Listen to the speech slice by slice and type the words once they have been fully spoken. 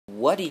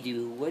What do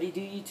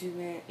YouTube,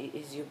 man? It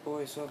is your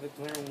boy Swavic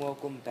Clear, and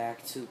welcome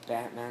back to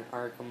Batman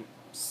Arkham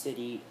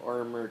City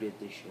Armored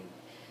Edition.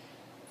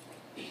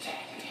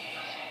 Detective,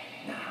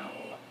 now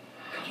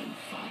can you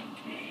find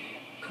me?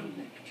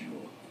 Collect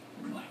your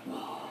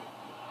reward.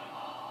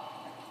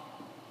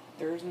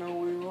 There's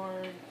no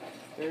reward.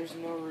 There's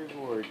no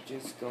reward.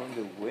 Just going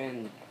to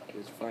win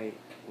this fight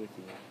with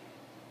you.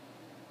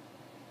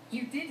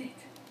 You did it.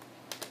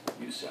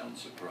 You sound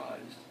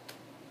surprised.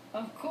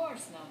 Of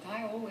course not.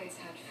 I always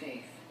had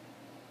faith.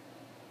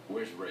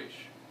 Where's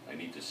Raish? I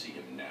need to see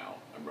him now.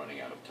 I'm running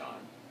out of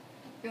time.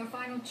 Your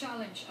final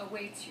challenge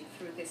awaits you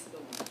through this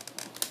door.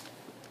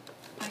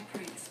 I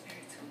pray the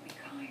spirits will be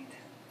kind.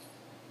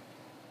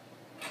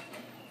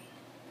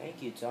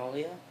 Thank you,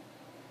 Talia.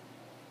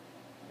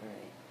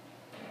 Alright.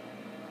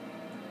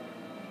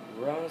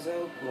 Ra's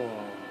al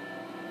Ghul.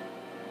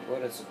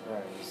 What a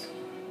surprise.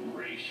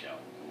 Raish al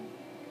Ghul.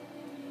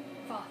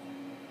 Father.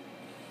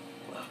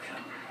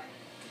 Welcome,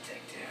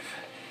 Detective.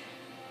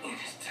 It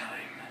is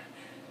time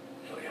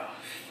for your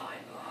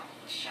final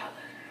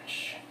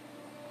challenge.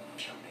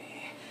 Kill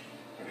me.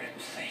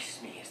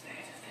 Replace me as the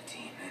head of the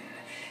demon.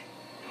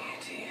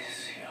 It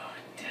is your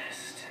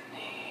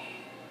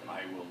destiny.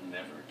 I will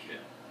never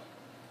kill.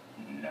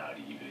 Not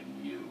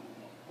even you.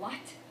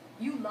 What?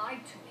 You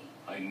lied to me.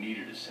 I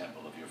needed a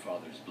sample of your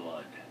father's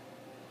blood.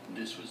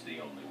 This was the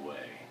only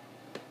way.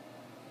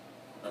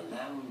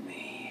 Allow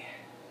me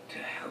to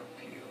help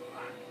you.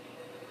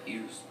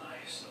 Use my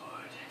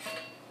sword.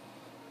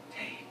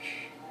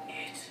 Take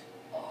it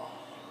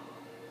all.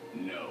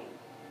 No.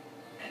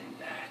 And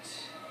that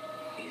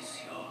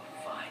is your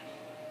final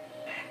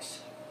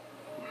answer.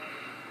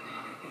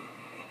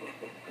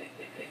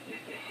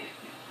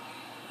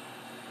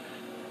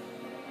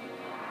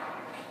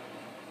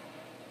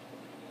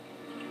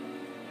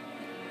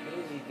 What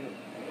is he doing?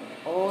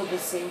 Oh, the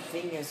same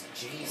thing as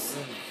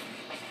Jason.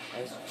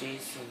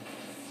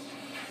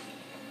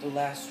 The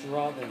last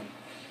Robin.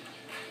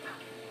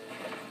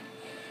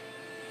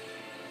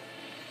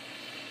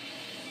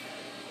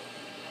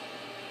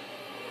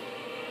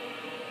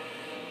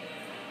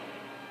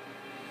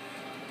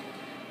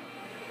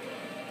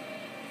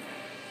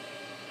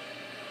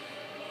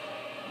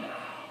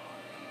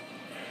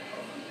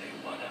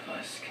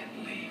 Can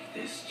leave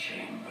this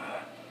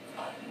chamber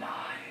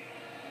alive.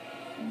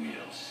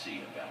 We'll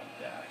see about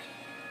that.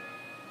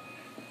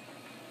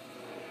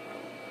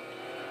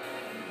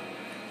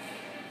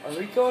 Are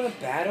we going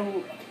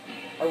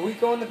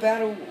to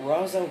battle?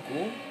 Ra's al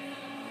Ghul?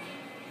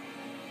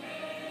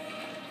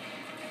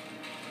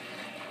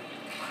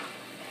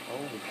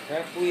 Holy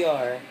crap, we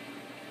are.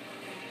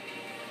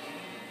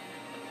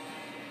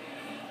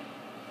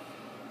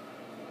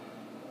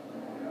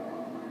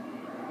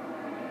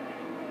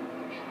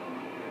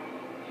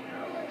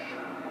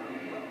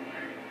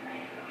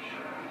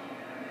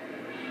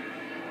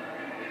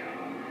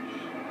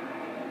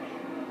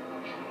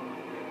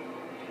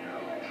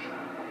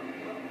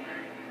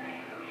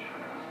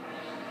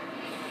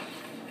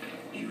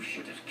 You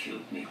should have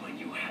killed me when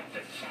you had the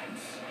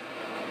chance.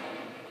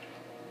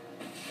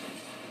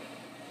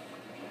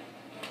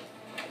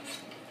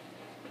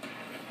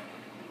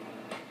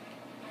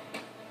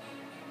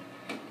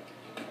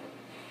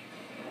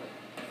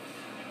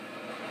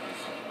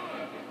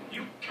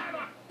 You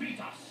cannot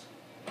beat us.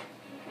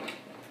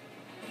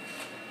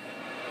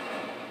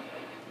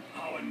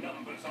 Our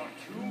numbers are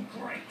too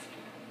great.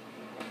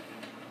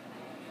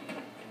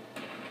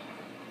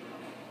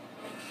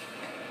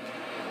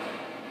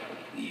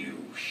 You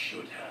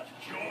should have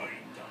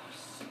joined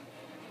us.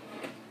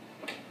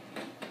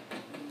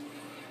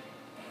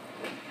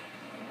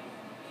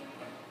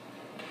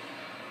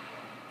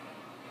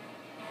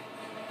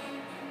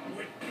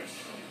 Witness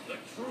the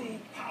true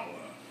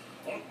power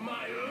of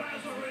my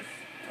Lazarus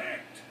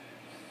Pit.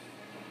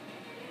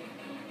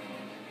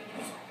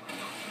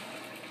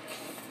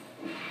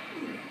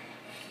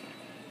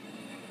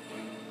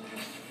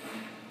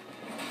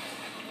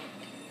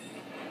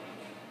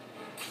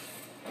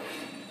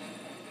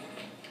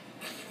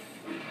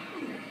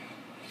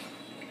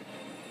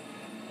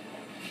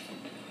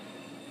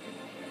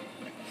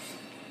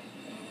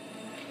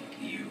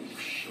 You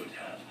should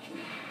have.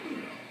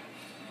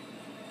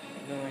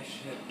 No, I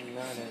should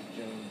not have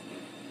joined.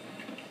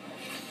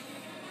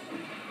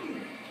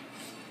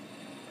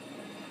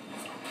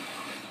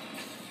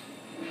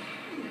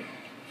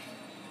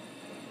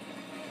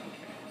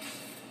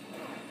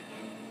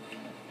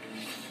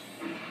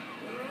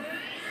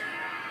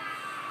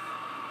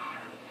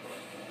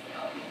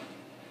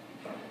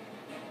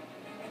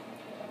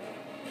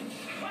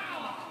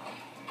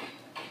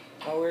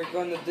 Oh, we're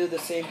going to do the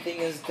same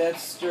thing as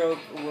Deathstroke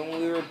when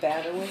we were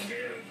battling?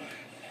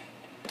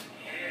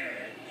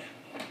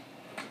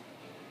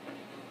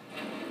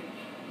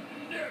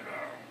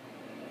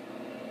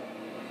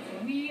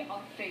 We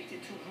are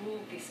fated to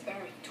rule this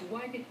earth, to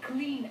wipe it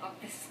clean of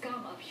the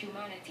scum of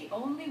humanity.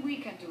 Only we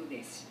can do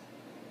this.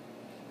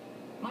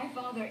 My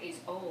father is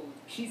old.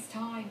 His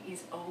time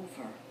is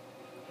over.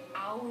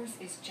 Ours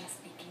is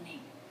just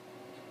beginning.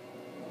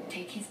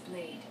 Take his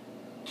blade.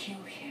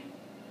 Kill him.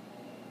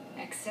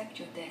 Accept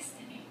your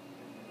destiny.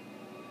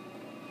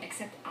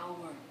 Accept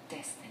our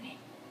destiny.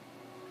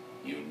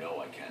 You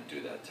know I can't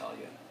do that,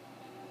 Talia.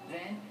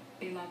 Then,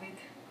 beloved,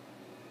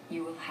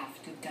 you will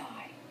have to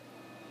die.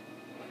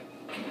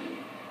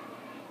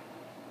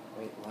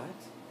 Wait, what?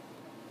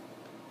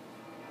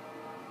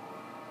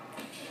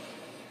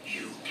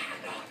 You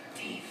cannot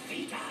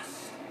defeat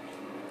us.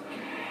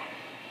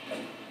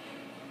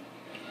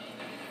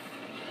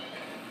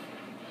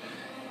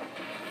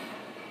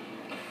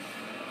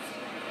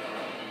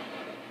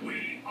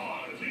 We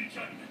are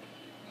Legion.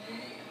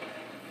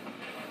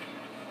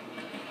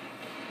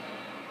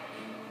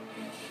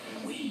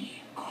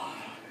 We are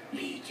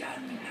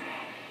Legion.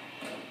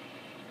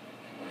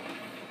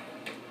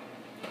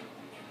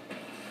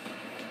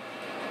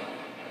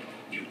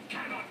 You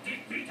cannot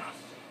defeat us.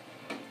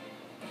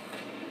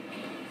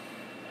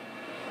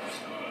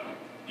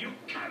 You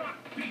cannot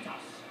beat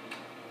us.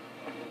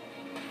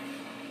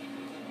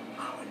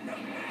 Our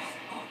numbers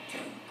are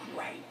too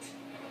great.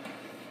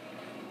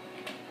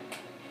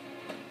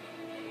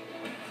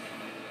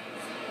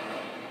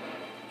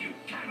 You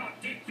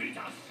cannot defeat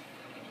us.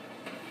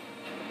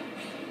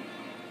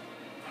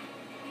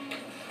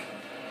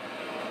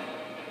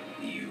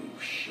 You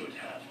should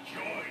have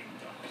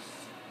joined us.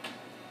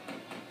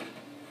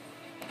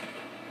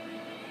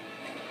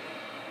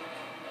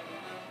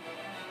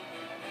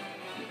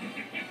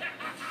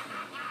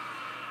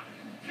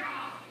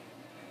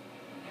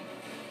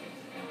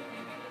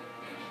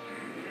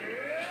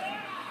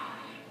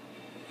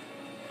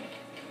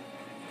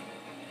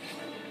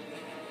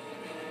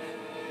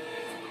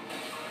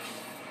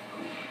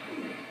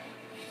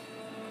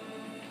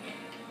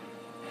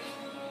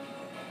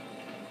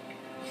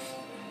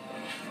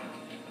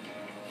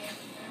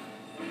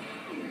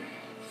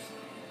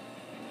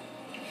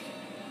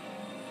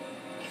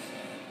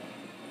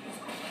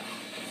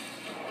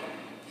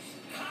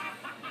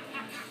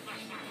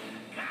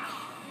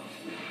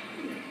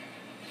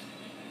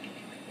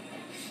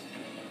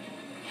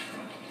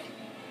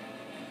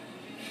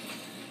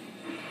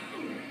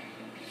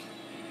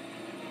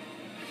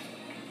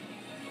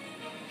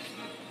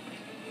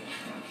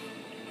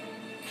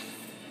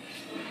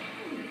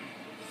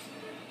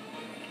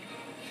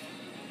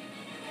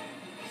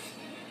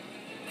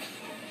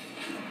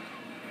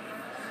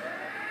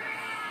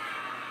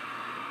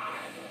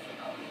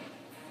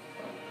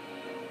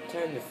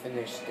 Time to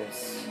finish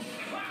this.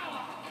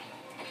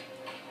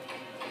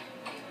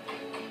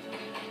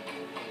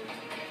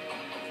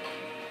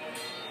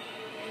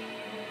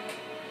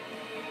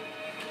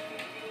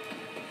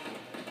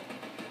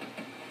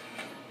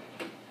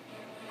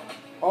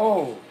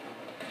 Oh!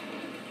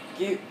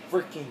 Get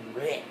freaking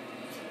ripped!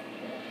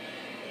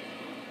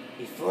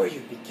 Before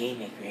you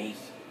became a crazy.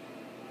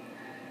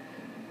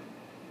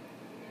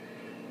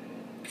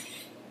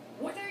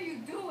 What are you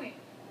doing?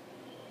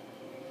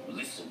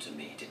 Listen to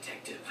me,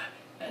 detective,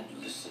 and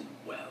listen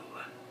well.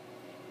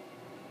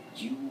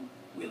 You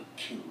will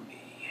kill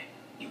me.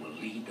 You will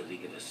lead the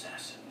League of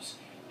Assassins,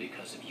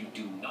 because if you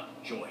do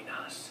not join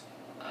us,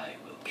 I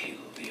will kill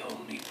the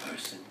only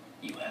person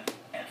you have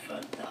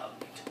ever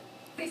loved.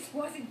 This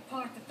wasn't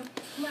part of the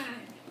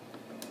plan.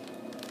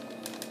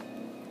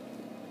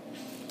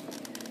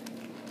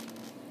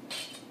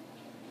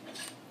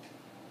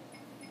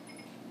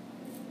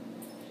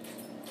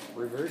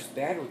 Reverse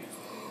battery.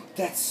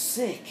 That's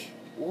sick!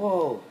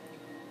 Whoa!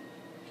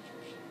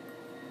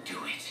 Do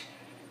it.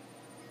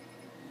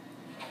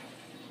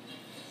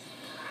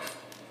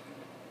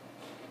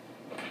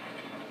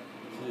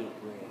 Get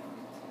ripped.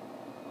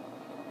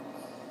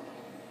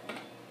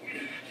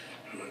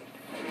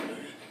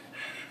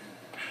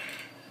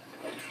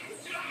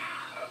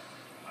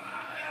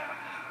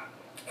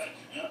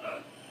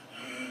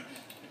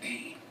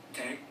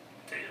 Detective.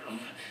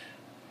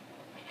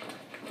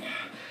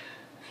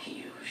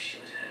 You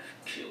should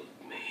have killed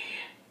me.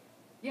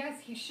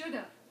 Yes, he should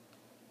have.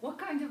 What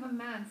kind of a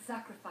man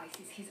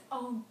sacrifices his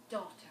own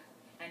daughter?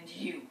 And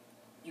you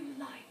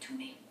lied to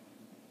me.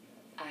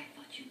 I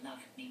thought you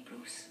loved me,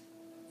 Bruce.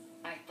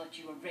 I thought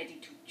you were ready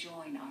to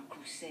join our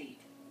crusade.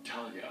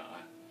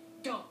 Talia.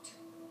 Don't.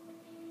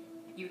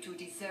 You two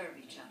deserve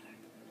each other.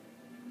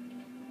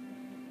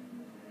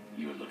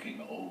 You're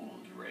looking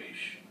old,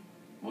 Raish.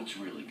 What's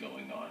really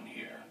going on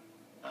here?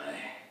 I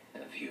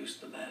have used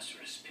the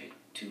Lazarus Pit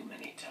too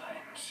many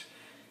times.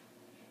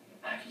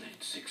 I've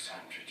lived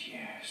 600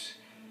 years.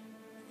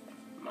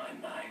 My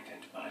mind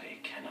and body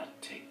cannot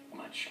take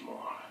much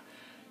more.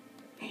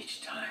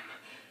 Each time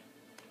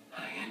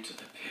I enter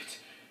the pit,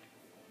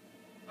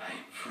 I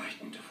am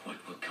frightened of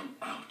what will come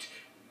out.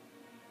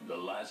 The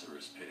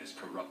Lazarus Pit has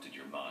corrupted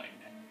your mind.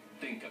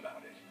 Think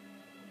about it.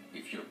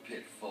 If your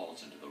pit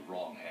falls into the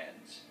wrong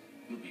hands,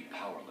 you'll be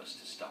powerless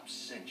to stop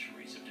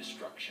centuries of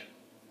destruction.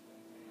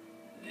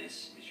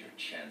 This is your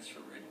chance for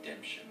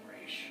redemption,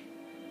 Raish.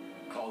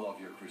 Call off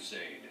your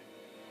crusade,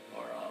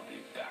 or I'll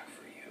be back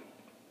for you.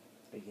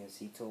 I guess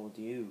he told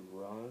you,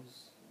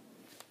 Roz.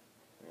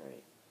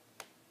 Alright.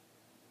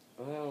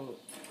 Well,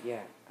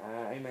 yeah,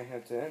 I might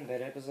have to end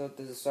that episode.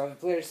 This is Soft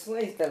Player.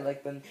 Slice that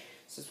like button.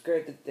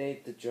 Subscribe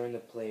today to join the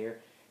player.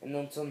 And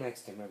until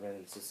next time, my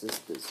brothers and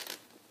sisters.